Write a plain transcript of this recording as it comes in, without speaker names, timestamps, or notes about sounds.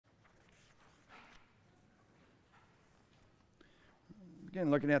begin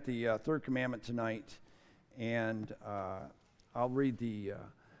looking at the third commandment tonight, and I'll read the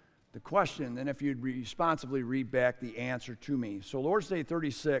question, and if you'd responsibly read back the answer to me. So Lord's Day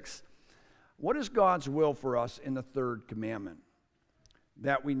 36, what is God's will for us in the third commandment?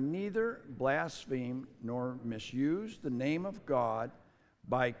 That we neither blaspheme nor misuse the name of God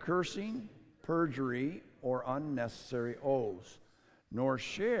by cursing, perjury, or unnecessary oaths, nor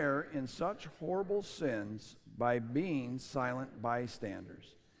share in such horrible sins by being silent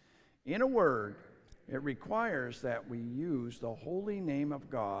bystanders. In a word, it requires that we use the holy name of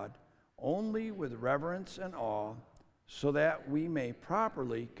God only with reverence and awe, so that we may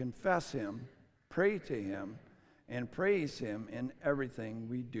properly confess Him, pray to Him, and praise Him in everything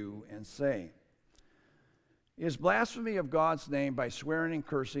we do and say. Is blasphemy of God's name by swearing and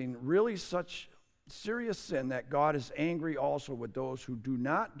cursing really such serious sin that God is angry also with those who do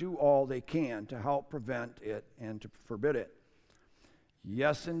not do all they can to help prevent it and to forbid it?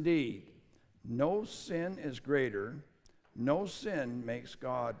 Yes, indeed. No sin is greater, no sin makes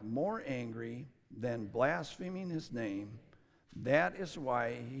God more angry than blaspheming His name. That is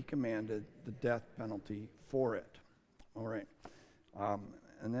why He commanded the death penalty for it. All right.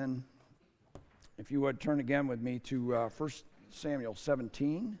 And then, if you would turn again with me to 1 Samuel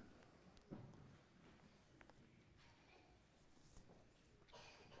 17.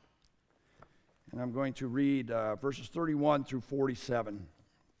 And I'm going to read verses 31 through 47.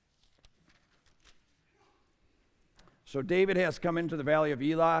 So David has come into the valley of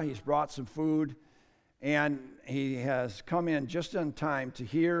Elah. He's brought some food, and he has come in just in time to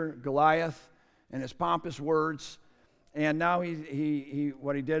hear Goliath and his pompous words. And now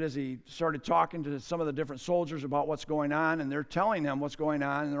what he did is he started talking to some of the different soldiers about what's going on, and they're telling him what's going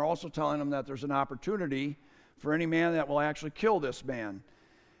on, and they're also telling him that there's an opportunity for any man that will actually kill this man.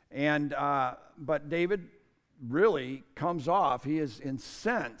 And but David really comes off. He is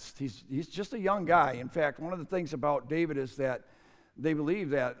incensed. He's just a young guy. In fact, one of the things about David is that they believe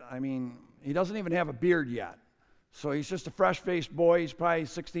that, he doesn't even have a beard yet. So he's just a fresh-faced boy. He's probably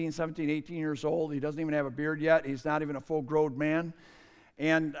 16, 17, 18 years old. He doesn't even have a beard yet. He's not even a full-grown man.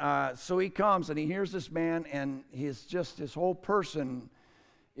 And so he comes and he hears this man, and his whole person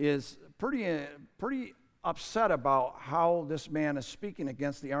is pretty upset about how this man is speaking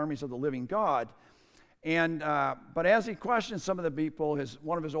against the armies of the living God. And but as he questions some of the people,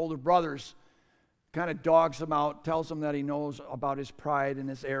 one of his older brothers kind of dogs him out, tells him that he knows about his pride and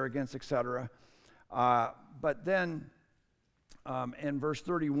his arrogance, etc. But then in verse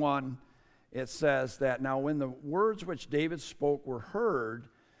 31, it says that, now when the words which David spoke were heard,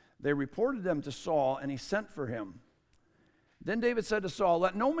 they reported them to Saul, and he sent for him. Then David said to Saul,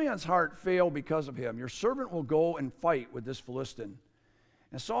 let no man's heart fail because of him. Your servant will go and fight with this Philistine.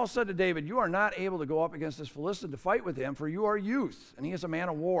 And Saul said to David, you are not able to go up against this Philistine to fight with him, for you are youth, and he is a man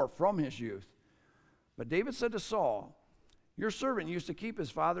of war from his youth. But David said to Saul, your servant used to keep his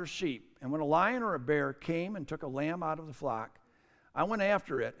father's sheep, and when a lion or a bear came and took a lamb out of the flock, I went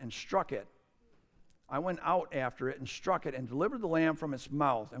after it and struck it. I went out after it and struck it and delivered the lamb from its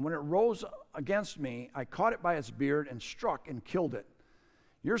mouth. And when it rose against me, I caught it by its beard and struck and killed it.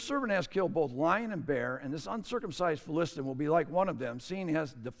 Your servant has killed both lion and bear, and this uncircumcised Philistine will be like one of them, seeing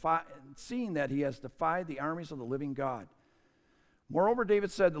that he has defied the armies of the living God. Moreover,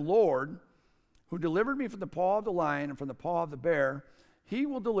 David said, the Lord, who delivered me from the paw of the lion and from the paw of the bear, he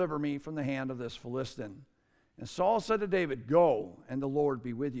will deliver me from the hand of this Philistine. And Saul said to David, go, and the Lord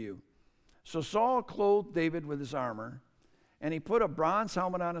be with you. So Saul clothed David with his armor, and he put a bronze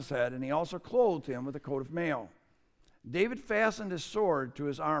helmet on his head, and he also clothed him with a coat of mail. David fastened his sword to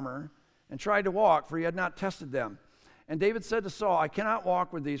his armor and tried to walk, for he had not tested them. And David said to Saul, I cannot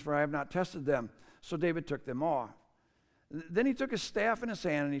walk with these, for I have not tested them. So David took them off. Then he took his staff in his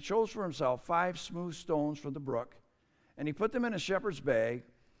hand, and he chose for himself 5 smooth stones from the brook, and he put them in a shepherd's bag,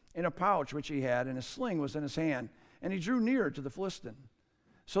 in a pouch which he had, and his sling was in his hand, and he drew near to the Philistine.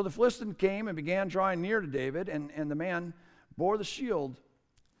 So the Philistine came and began drawing near to David, and the man who bore the shield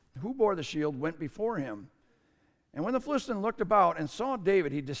went before him. And when the Philistine looked about and saw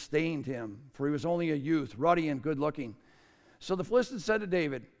David, he disdained him, for he was only a youth, ruddy and good-looking. So the Philistine said to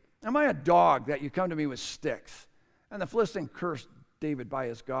David, am I a dog that you come to me with sticks? And the Philistine cursed David by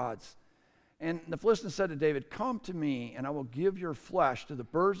his gods. And the Philistine said to David, come to me, and I will give your flesh to the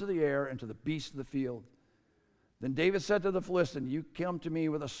birds of the air and to the beasts of the field. Then David said to the Philistine, you come to me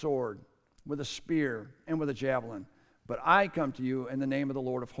with a sword, with a spear, and with a javelin. But I come to you in the name of the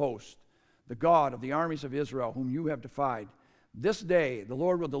Lord of hosts, the God of the armies of Israel, whom you have defied. This day the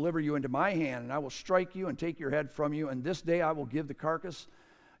Lord will deliver you into my hand, and I will strike you and take your head from you. And this day I will give the carcasses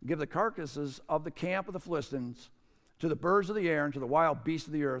of the camp of the Philistines to the birds of the air and to the wild beasts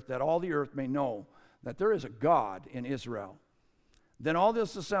of the earth, that all the earth may know that there is a God in Israel. Then all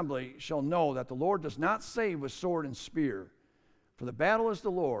this assembly shall know that the Lord does not save with sword and spear, for the battle is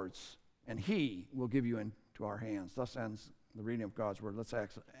the Lord's, and he will give you into our hands. Thus ends the reading of God's word. Let's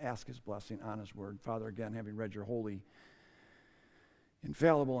ask his blessing on his word. Father, again, having read your holy,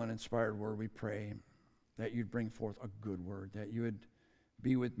 infallible, and inspired word, we pray that you'd bring forth a good word, that you would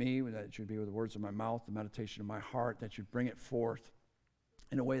be with me, that it should be with the words of my mouth, the meditation of my heart, that you'd bring it forth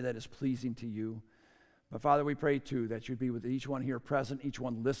in a way that is pleasing to you. But Father, we pray too that you'd be with each one here present, each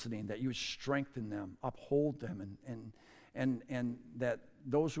one listening, that you would strengthen them, uphold them, and that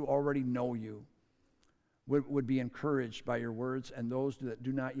those who already know you would be encouraged by your words, and those that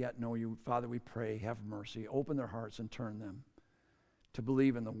do not yet know you, Father, we pray, have mercy, open their hearts and turn them to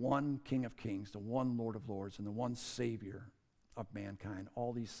believe in the one King of Kings, the one Lord of Lords, and the one Savior of mankind.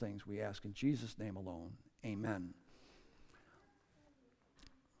 All these things we ask in Jesus' name alone. Amen.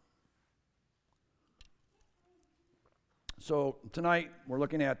 So tonight we're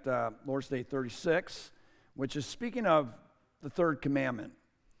looking at Lord's Day 36, which is speaking of the third commandment,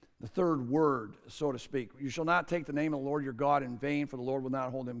 the third word, so to speak. You shall not take the name of the Lord your God in vain, for the Lord will not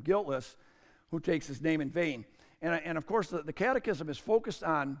hold him guiltless who takes his name in vain. And of course, the Catechism is focused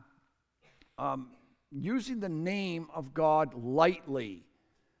on using the name of God lightly,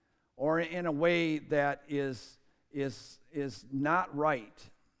 or in a way that is not right.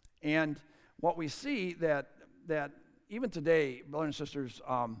 And what we see that even today, brothers and sisters,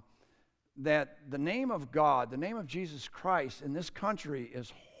 that the name of God, the name of Jesus Christ in this country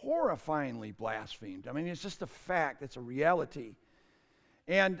is horrifyingly blasphemed. I mean, it's just a fact. It's a reality.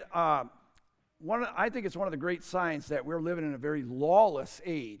 And I think it's one of the great signs that we're living in a very lawless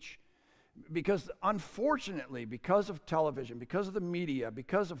age, because unfortunately, because of television, because of the media,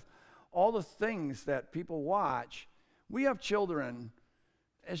 because of all the things that people watch, we have children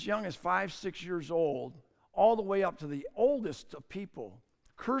as young as 5, 6 years old, all the way up to the oldest of people,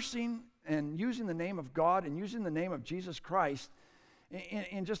 cursing and using the name of God and using the name of Jesus Christ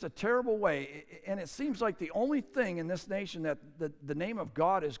in just a terrible way. And it seems like the only thing in this nation that the name of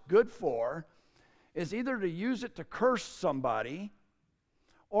God is good for is either to use it to curse somebody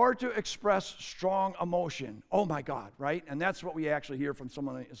or to express strong emotion. Oh my God, right? And that's what we actually hear from so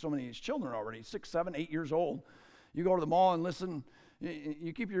many of these children already, 6, 7, 8 years old. You go to the mall and listen,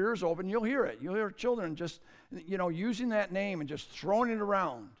 you keep your ears open, you'll hear it. You'll hear children just, using that name and just throwing it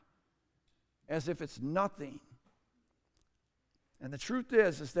around as if it's nothing. And the truth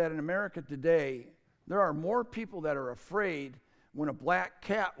is that in America today, there are more people that are afraid when a black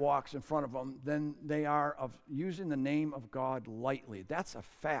cat walks in front of them than they are of using the name of God lightly. That's a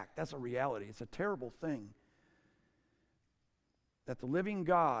fact. That's a reality. It's a terrible thing that the living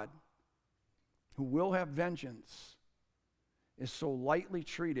God, who will have vengeance, is so lightly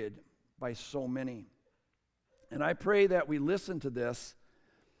treated by so many. And I pray that we listen to this,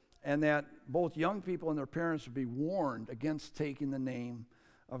 and that both young people and their parents would be warned against taking the name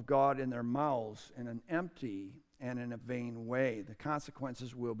of God in their mouths in an empty and in a vain way. The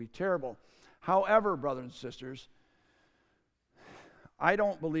consequences will be terrible. However, brothers and sisters, I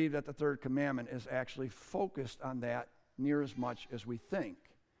don't believe that the third commandment is actually focused on that near as much as we think.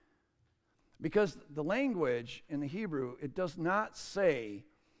 Because the language in the Hebrew, it does not say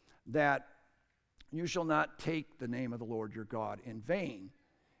that you shall not take the name of the Lord your God in vain.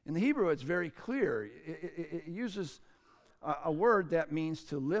 In the Hebrew, it's very clear. It uses a word that means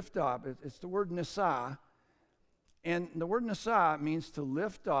to lift up. It's the word nasa. And the word nasa means to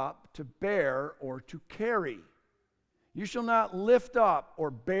lift up, to bear, or to carry. You shall not lift up or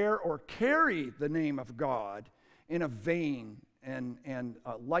bear or carry the name of God in a vain and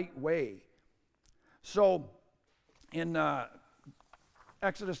a light way. So in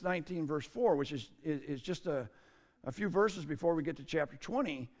Exodus 19, verse 4, which is just a few verses before we get to chapter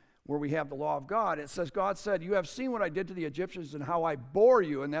 20, where we have the law of God, it says, God said, you have seen what I did to the Egyptians and how I bore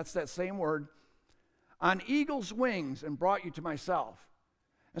you, and that's that same word, on eagle's wings and brought you to myself.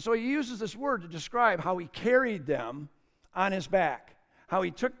 And so he uses this word to describe how he carried them on his back, how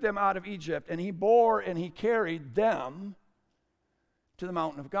he took them out of Egypt, and he bore and he carried them to the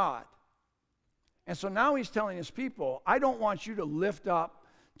mountain of God. And so now he's telling his people, I don't want you to lift up,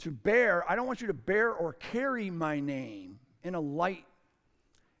 to bear, I don't want you to bear or carry my name in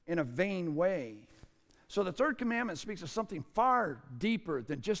a vain way. So the third commandment speaks of something far deeper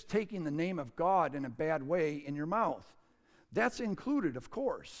than just taking the name of God in a bad way in your mouth. That's included, of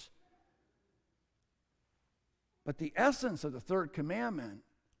course. But the essence of the third commandment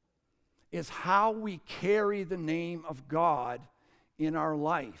is how we carry the name of God in our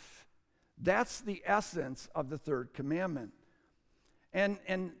life. That's the essence of the third commandment. And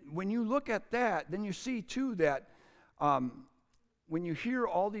when you look at that, then you see too that when you hear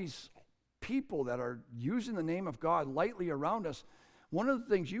all these people that are using the name of God lightly around us, one of the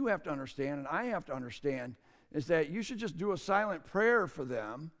things you have to understand, and I have to understand, is that you should just do a silent prayer for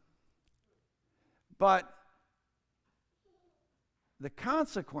them. But the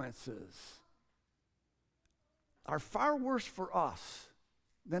consequences are far worse for us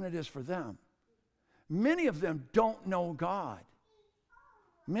than it is for them. Many of them don't know God.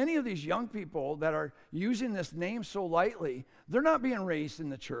 Many of these young people that are using this name so lightly, they're not being raised in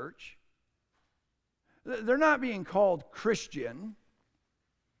the church. They're not being called Christian.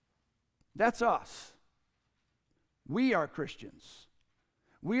 That's us. We are Christians.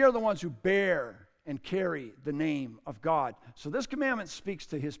 We are the ones who bear and carry the name of God. So this commandment speaks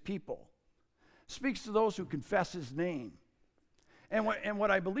to his people, speaks to those who confess his name. And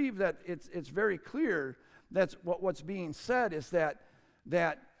what I believe that it's very clear that's what's being said is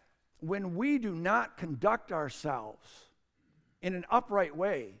that when we do not conduct ourselves in an upright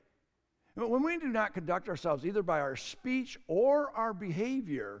way, when we do not conduct ourselves either by our speech or our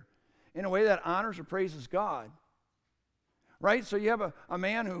behavior in a way that honors or praises God, right? So you have a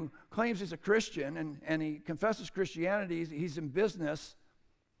man who claims he's a Christian and he confesses Christianity, he's in business,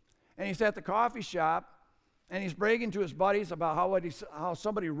 and he's at the coffee shop, and he's bragging to his buddies about how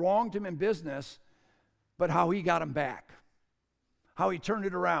somebody wronged him in business, but how he got him back, how he turned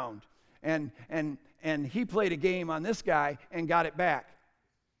it around, and he played a game on this guy and got it back.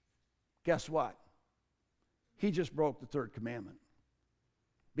 Guess what? He just broke the third commandment,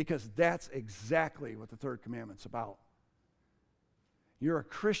 because that's exactly what the third commandment's about. You're a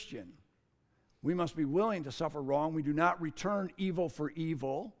Christian. We must be willing to suffer wrong. We do not return evil for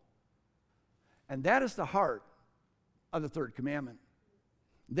evil. And that is the heart of the third commandment.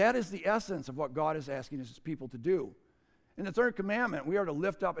 That is the essence of what God is asking his people to do. In the third commandment, we are to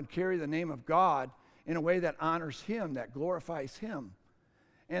lift up and carry the name of God in a way that honors him, that glorifies him.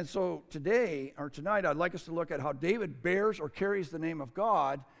 And so tonight, I'd like us to look at how David bears or carries the name of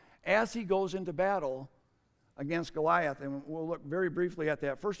God as he goes into battle against Goliath. And we'll look very briefly at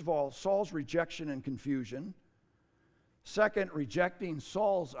that. First of all, Saul's rejection and confusion. Second, rejecting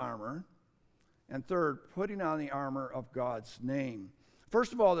Saul's armor. And third, putting on the armor of God's name.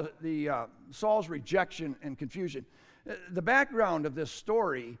 First of all, the Saul's rejection and confusion. The background of this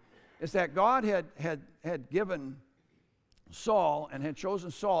story is that God had given Saul and had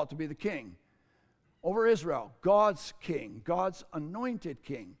chosen Saul to be the king over Israel, God's king, God's anointed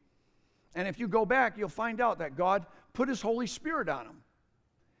king. And if you go back, you'll find out that God put his Holy Spirit on him.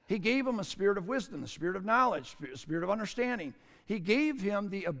 He gave him a spirit of wisdom, a spirit of knowledge, a spirit of understanding. He gave him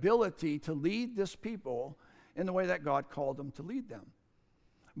the ability to lead this people in the way that God called him to lead them.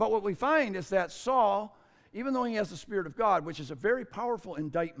 But what we find is that Saul, even though he has the Spirit of God, which is a very powerful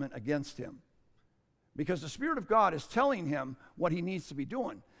indictment against him, because the Spirit of God is telling him what he needs to be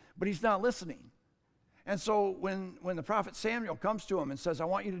doing, but he's not listening. And so when the prophet Samuel comes to him and says, I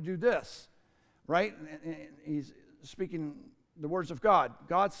want you to do this, right? And he's speaking the words of God.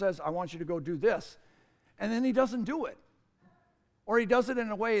 God says, I want you to go do this. And then he doesn't do it. Or he does it in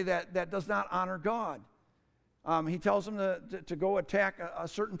a way that does not honor God. He tells him to go attack a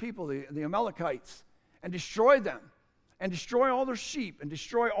certain people, the Amalekites, and destroy them, and destroy all their sheep, and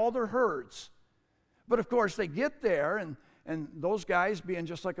destroy all their herds. But of course, they get there, and those guys, being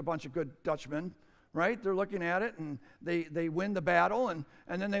just like a bunch of good Dutchmen, right? They're looking at it, and they win the battle, and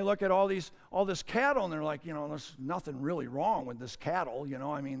then they look at all this cattle, and they're like, there's nothing really wrong with this cattle,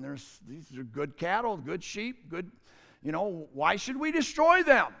 I mean, these are good cattle, good sheep, good, why should we destroy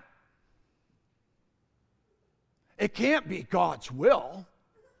them? It can't be God's will.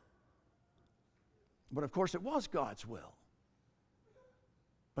 But of course, it was God's will.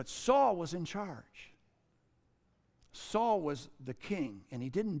 But Saul was in charge. Saul was the king, and he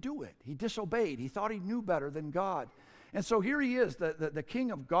didn't do it. He disobeyed. He thought he knew better than God. And so here he is, the king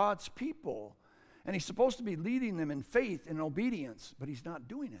of God's people, and he's supposed to be leading them in faith and obedience, but he's not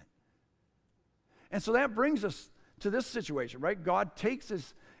doing it. And so that brings us to this situation, right? God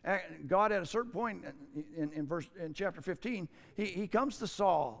at a certain point in chapter 15, he comes to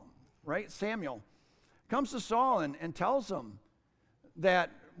Saul, right? Samuel comes to Saul and tells him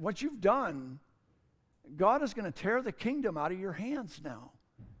that what you've done, God is going to tear the kingdom out of your hands now.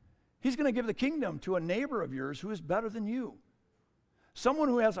 He's going to give the kingdom to a neighbor of yours who is better than you. Someone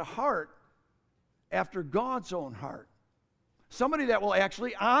who has a heart after God's own heart. Somebody that will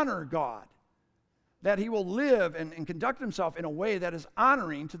actually honor God. That he will live and conduct himself in a way that is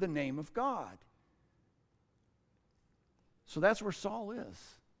honoring to the name of God. So that's where Saul is.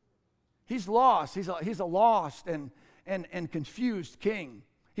 He's lost. He's a lost and confused king.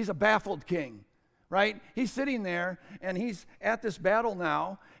 He's a baffled king, right? He's sitting there, and he's at this battle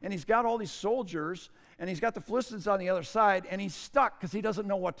now, and he's got all these soldiers, and he's got the Philistines on the other side, and he's stuck because he doesn't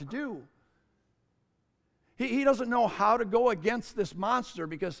know what to do. He doesn't know how to go against this monster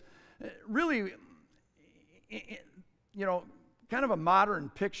because really, kind of a modern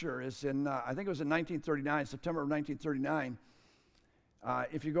picture is in, I think it was in 1939, September of 1939.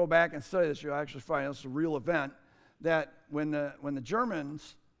 If you go back and study this, you'll actually find this is a real event, that when the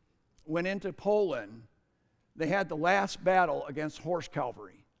Germans went into Poland, they had the last battle against horse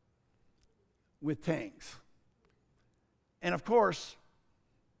cavalry with tanks. And of course,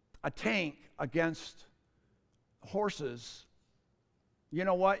 a tank against horses, you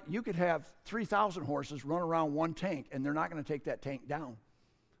know what? You could have 3,000 horses run around one tank, and they're not going to take that tank down.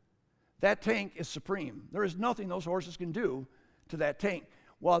 That tank is supreme. There is nothing those horses can do to that tank.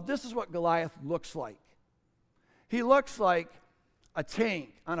 Well, this is what Goliath looks like. He looks like a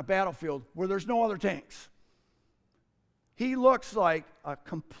tank on a battlefield where there's no other tanks. He looks like a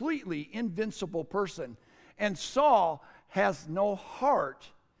completely invincible person. And Saul has no heart.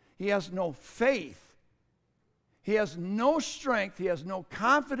 He has no faith. He has no strength. He has no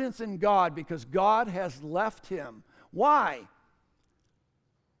confidence in God because God has left him. Why?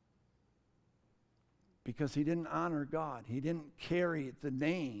 Because he didn't honor God. He didn't carry the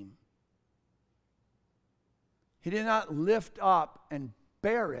name. He did not lift up and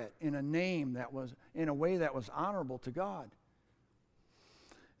bear it in a name that was, in a way that was honorable to God.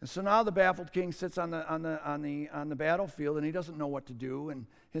 And so now the baffled king sits on the battlefield, and he doesn't know what to do. And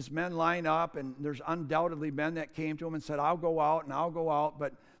his men line up, and there's undoubtedly men that came to him and said, "I'll go out and I'll go out,"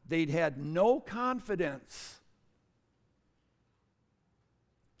 but they'd had no confidence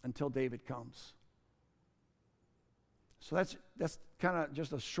until David comes. So that's kind of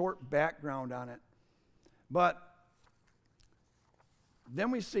just a short background on it. But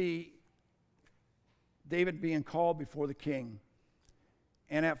then we see David being called before the king.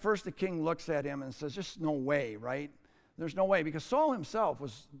 And at first the king looks at him and says, "Just no way," right? There's no way. Because Saul himself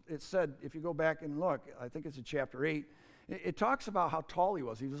was, it said, if you go back and look, I think it's in chapter 8, it talks about how tall he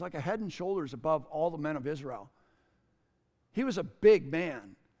was. He was like a head and shoulders above all the men of Israel. He was a big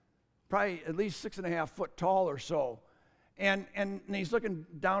man, probably at least 6.5 foot tall or so. And he's looking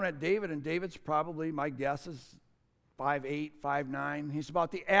down at David, and David's probably, my guess is 5'8", 5'9". He's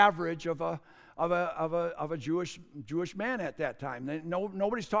about the average of a Jewish man at that time.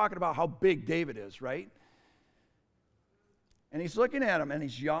 Nobody's talking about how big David is, right? And he's looking at him, and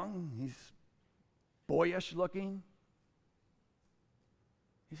he's young. He's boyish looking.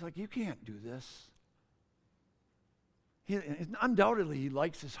 He's like, "You can't do this." Undoubtedly, he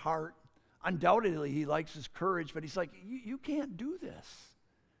likes his heart. Undoubtedly, he likes his courage, but he's like, you can't do this.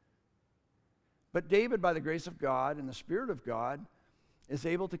 But David, by the grace of God and the Spirit of God, is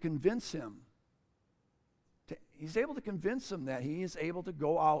able to convince him. He's able to convince him that he is able to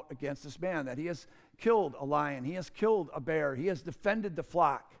go out against this man, that he has killed a lion, he has killed a bear, he has defended the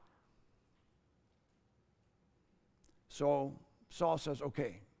flock. So Saul says,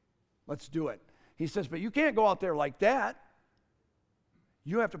 "Okay, let's do it." He says, "But you can't go out there like that.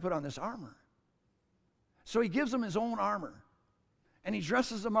 You have to put on this armor." So he gives him his own armor, and he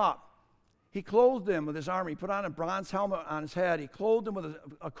dresses him up. He clothed him with his armor. He put on a bronze helmet on his head. He clothed him with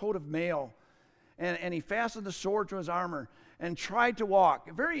a coat of mail, and he fastened the sword to his armor and tried to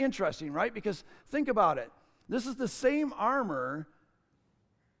walk. Very interesting, right? Because think about it. This is the same armor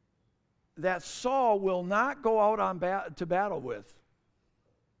that Saul will not go out to battle with.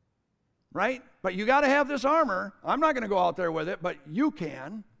 Right? "But you got to have this armor. I'm not going to go out there with it, but you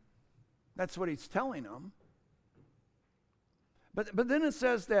can." That's what he's telling them. But then it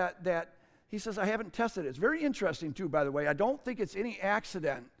says that he says, "I haven't tested it." It's very interesting too, by the way. I don't think it's any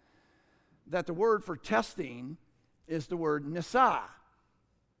accident that the word for testing is the word nisa.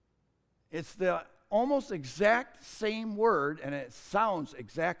 It's the almost exact same word, and it sounds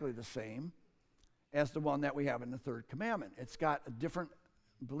exactly the same as the one that we have in the third commandment. It's got a different,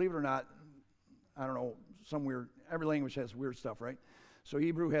 believe it or not, I don't know, some weird, every language has weird stuff, right? So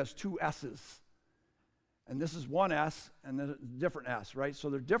Hebrew has 2 S's. And this is one S and then a different S, right? So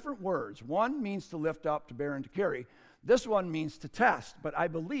they're different words. One means to lift up, to bear, and to carry. This one means to test. But I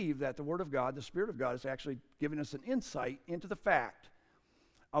believe that the Word of God, the Spirit of God, is actually giving us an insight into the fact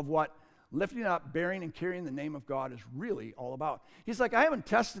of what lifting up, bearing, and carrying the name of God is really all about. He's like, "I haven't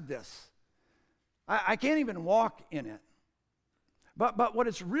tested this. I can't even walk in it." But what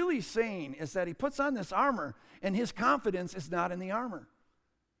it's really saying is that he puts on this armor, and his confidence is not in the armor.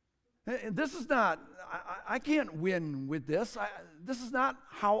 This is not, I can't win with this. This is not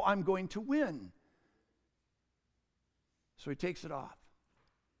how I'm going to win. So he takes it off.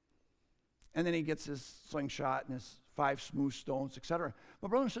 And then he gets his slingshot and his 5 smooth stones, etc. But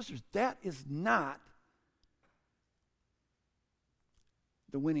brothers and sisters, that is not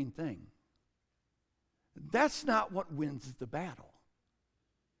the winning thing. That's not what wins the battle.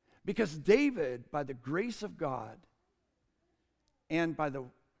 Because David, by the grace of God and by the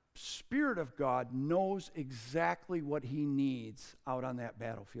Spirit of God, knows exactly what he needs out on that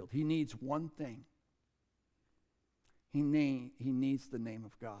battlefield. He needs one thing. He needs the name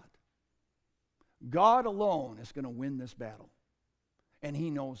of God. God alone is going to win this battle. And he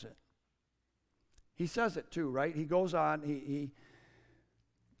knows it. He says it too, right? He goes on,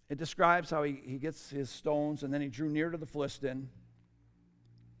 it describes how he gets his stones, and then he drew near to the Philistine.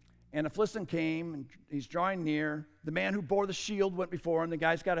 And the Philistine came, and he's drawing near. The man who bore the shield went before him. The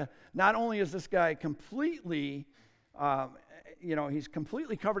guy's got not only is this guy completely, he's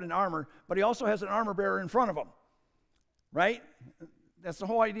completely covered in armor, but he also has an armor bearer in front of him, right? That's the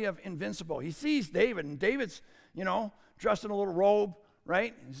whole idea of invincible. He sees David, and David's, dressed in a little robe,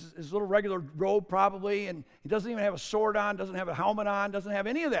 right? His little regular robe probably, and he doesn't even have a sword on, doesn't have a helmet on, doesn't have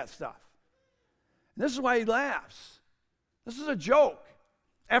any of that stuff. And this is why he laughs. This is a joke.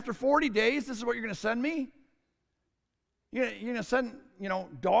 After 40 days, this is what you're going to send me? You're going to send,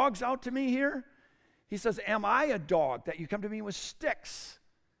 dogs out to me here? He says, am I a dog that you come to me with sticks?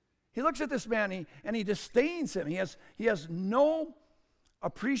 He looks at this man and he disdains him. He has no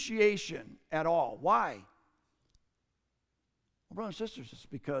appreciation at all. Why? Well, brothers and sisters, it's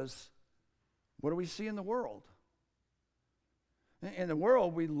because what do we see in the world? In the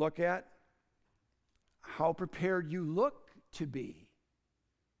world, we look at how prepared you look to be.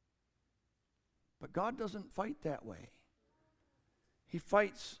 But God doesn't fight that way. He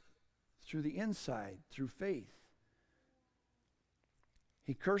fights through the inside, through faith.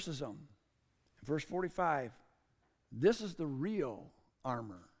 He curses them. Verse 45, this is the real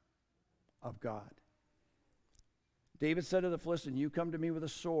armor of God. David said to the Philistine, you come to me with a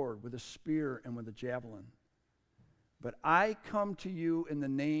sword, with a spear, and with a javelin. But I come to you in the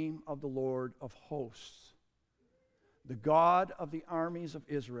name of the Lord of hosts, the God of the armies of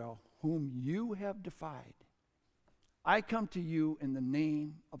Israel, whom you have defied. I come to you in the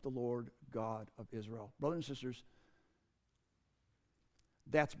name of the Lord God of Israel. Brothers and sisters,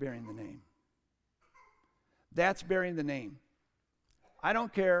 that's bearing the name. That's bearing the name. I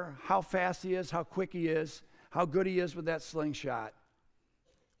don't care how fast he is, how quick he is, how good he is with that slingshot.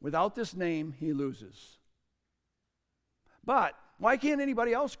 Without this name, he loses. But why can't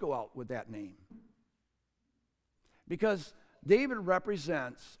anybody else go out with that name? Because David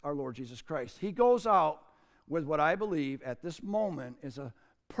represents our Lord Jesus Christ. He goes out with what I believe at this moment is a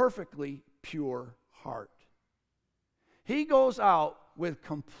perfectly pure heart. He goes out with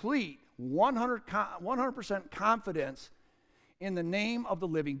complete 100% confidence in the name of the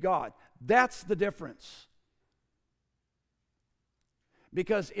living God. That's the difference.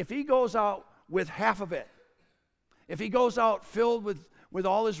 Because if he goes out with half of it, if he goes out filled with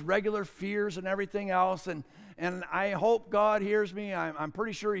all his regular fears and everything else, and I hope God hears me, I'm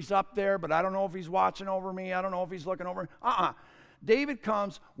pretty sure he's up there, but I don't know if he's watching over me, I don't know if he's looking over me. David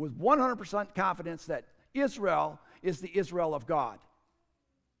comes with 100% confidence that Israel is the Israel of God.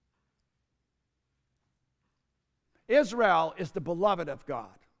 Israel is the beloved of God.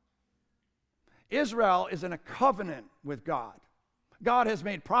 Israel is in a covenant with God. God has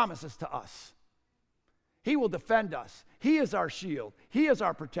made promises to us. He will defend us. He is our shield. He is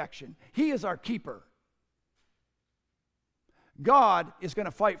our protection. He is our keeper. God is going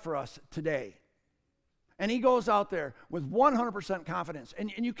to fight for us today. And he goes out there with 100% confidence.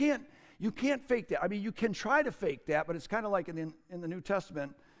 And you can't fake that. I mean, you can try to fake that, but it's kind of like in the New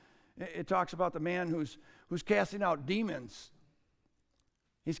Testament, it talks about the man who's casting out demons.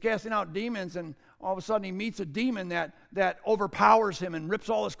 He's casting out demons, and all of a sudden he meets a demon that overpowers him and rips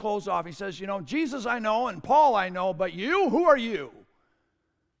all his clothes off. He says, Jesus I know and Paul I know, but you, who are you?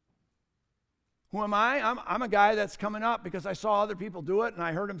 Who am I? I'm a guy that's coming up because I saw other people do it, and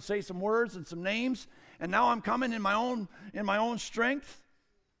I heard him say some words and some names, and now I'm coming in my own strength.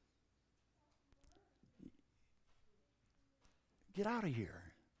 Get out of here.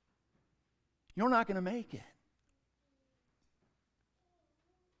 You're not going to make it.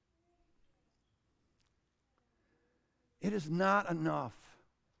 It is not enough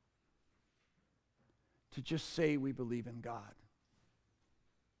to just say we believe in God.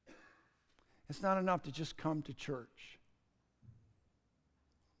 It's not enough to just come to church,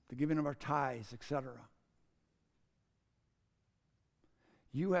 the giving of our tithes, etc.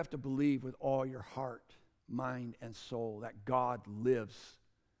 You have to believe with all your heart, mind, and soul that God lives,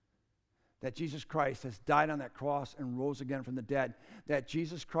 that Jesus Christ has died on that cross and rose again from the dead, that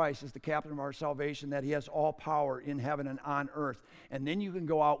Jesus Christ is the captain of our salvation, that he has all power in heaven and on earth. And then you can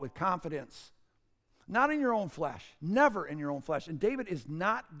go out with confidence, not in your own flesh, never in your own flesh. And David is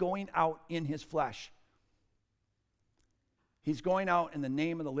not going out in his flesh. He's going out in the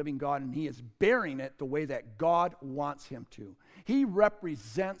name of the living God, and he is bearing it the way that God wants him to. He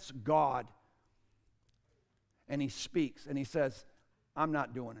represents God, and he speaks, and he says, I'm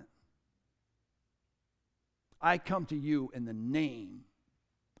not doing it. I come to you in the name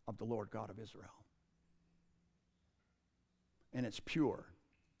of the Lord God of Israel. And it's pure.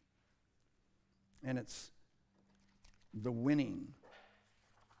 And it's the winning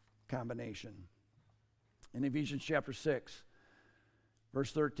combination. In Ephesians chapter 6,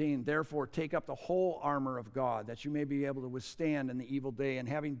 verse 13, therefore take up the whole armor of God, that you may be able to withstand in the evil day, and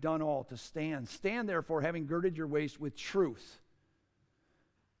having done all, to stand. Stand therefore, having girded your waist with truth,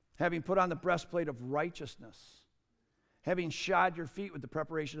 having put on the breastplate of righteousness, having shod your feet with the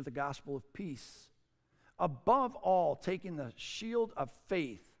preparation of the gospel of peace, above all, taking the shield of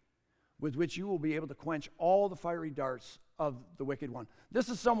faith, with which you will be able to quench all the fiery darts of the wicked one. This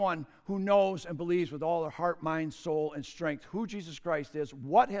is someone who knows and believes with all their heart, mind, soul, and strength who Jesus Christ is,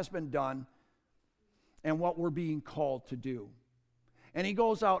 what has been done, and what we're being called to do. And he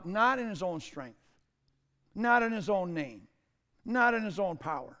goes out not in his own strength, not in his own name, not in his own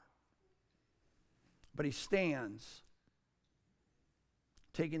power, but he stands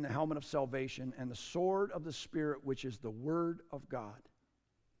taking the helmet of salvation and the sword of the Spirit, which is the Word of God.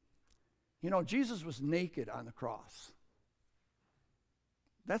 You know, Jesus was naked on the cross.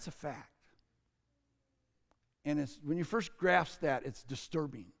 That's a fact. And when you first grasp that, it's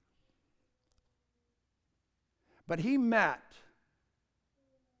disturbing. But he met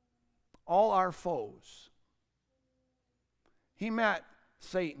all our foes. He met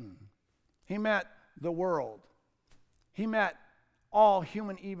Satan. He met the world. He met all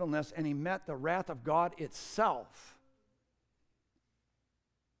human evilness, and he met the wrath of God itself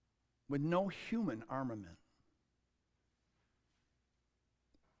with no human armament.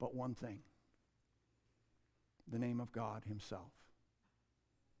 But one thing, the name of God himself.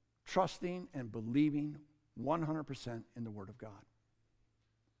 Trusting and believing 100% in the Word of God.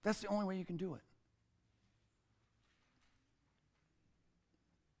 That's the only way you can do it.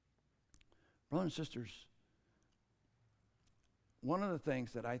 Brothers and sisters, one of the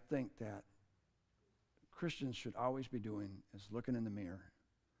things that I think that Christians should always be doing is looking in the mirror.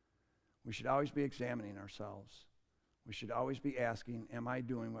 We should always be examining ourselves. We should always be asking, am I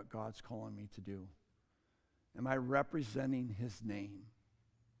doing what God's calling me to do? Am I representing his name?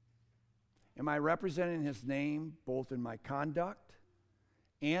 Am I representing his name both in my conduct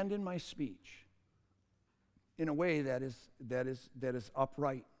and in my speech in a way that is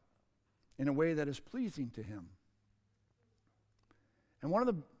upright, in a way that is pleasing to him? And one of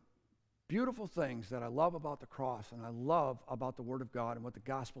the beautiful things that I love about the cross and I love about the Word of God and what the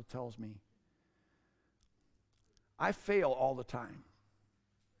gospel tells me, I fail all the time.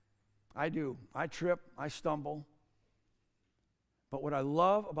 I do. I trip, I stumble. But what I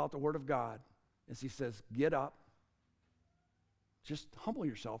love about the Word of God is he says, get up, just humble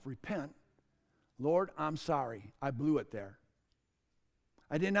yourself, repent. Lord, I'm sorry. I blew it there.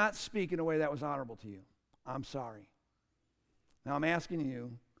 I did not speak in a way that was honorable to you. I'm sorry. Now I'm asking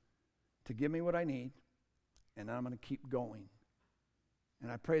you to give me what I need, and I'm going to keep going.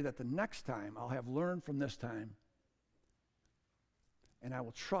 And I pray that the next time I'll have learned from this time, and I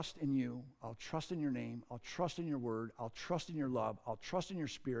will trust in you. I'll trust in your name. I'll trust in your word. I'll trust in your love. I'll trust in your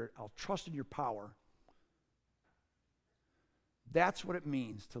spirit. I'll trust in your power. That's what it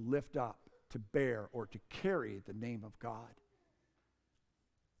means to lift up, to bear, or to carry the name of God.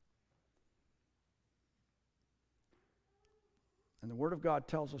 And the Word of God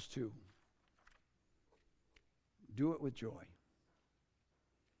tells us to do it with joy.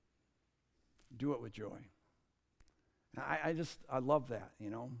 Do it with joy. I love that, you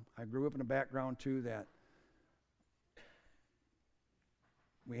know. I grew up in a background, too, that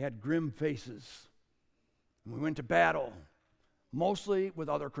we had grim faces. And we went to battle, mostly with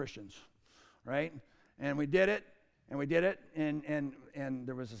other Christians, right? And we did it, and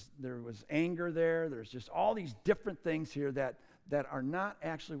there was anger there. There's just all these different things here that are not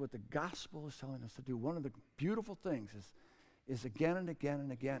actually what the gospel is telling us to do. One of the beautiful things is again and again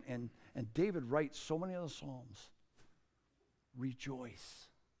and again, and David writes so many of the Psalms. Rejoice.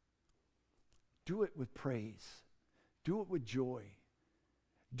 Do it with praise. Do it with joy.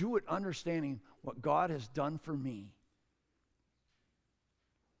 Do it understanding what God has done for me.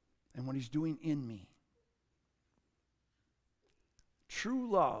 and what he's doing in me. True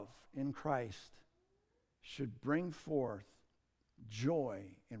love in Christ should bring forth joy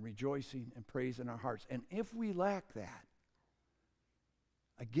and rejoicing and praise in our hearts. And if we lack that,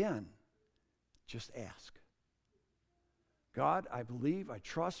 again, just ask. God, I believe, I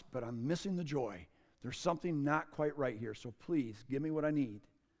trust, but I'm missing the joy. There's something not quite right here, so please give me what I need.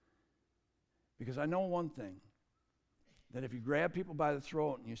 Because I know one thing, that if you grab people by the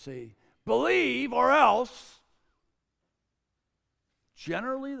throat and you say, believe or else,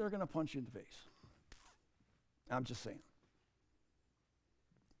 generally they're going to punch you in the face. I'm just saying.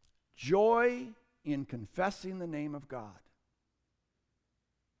 Joy in confessing the name of God.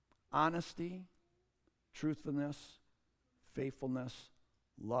 Honesty, truthfulness, faithfulness,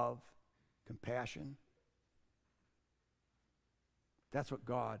 love, compassion. That's what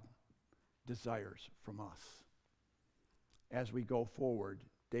God desires from us as we go forward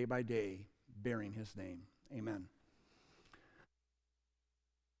day by day bearing his name. Amen.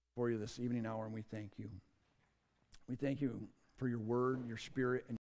 For you this evening hour, and we thank you. We thank you for your word, your spirit, and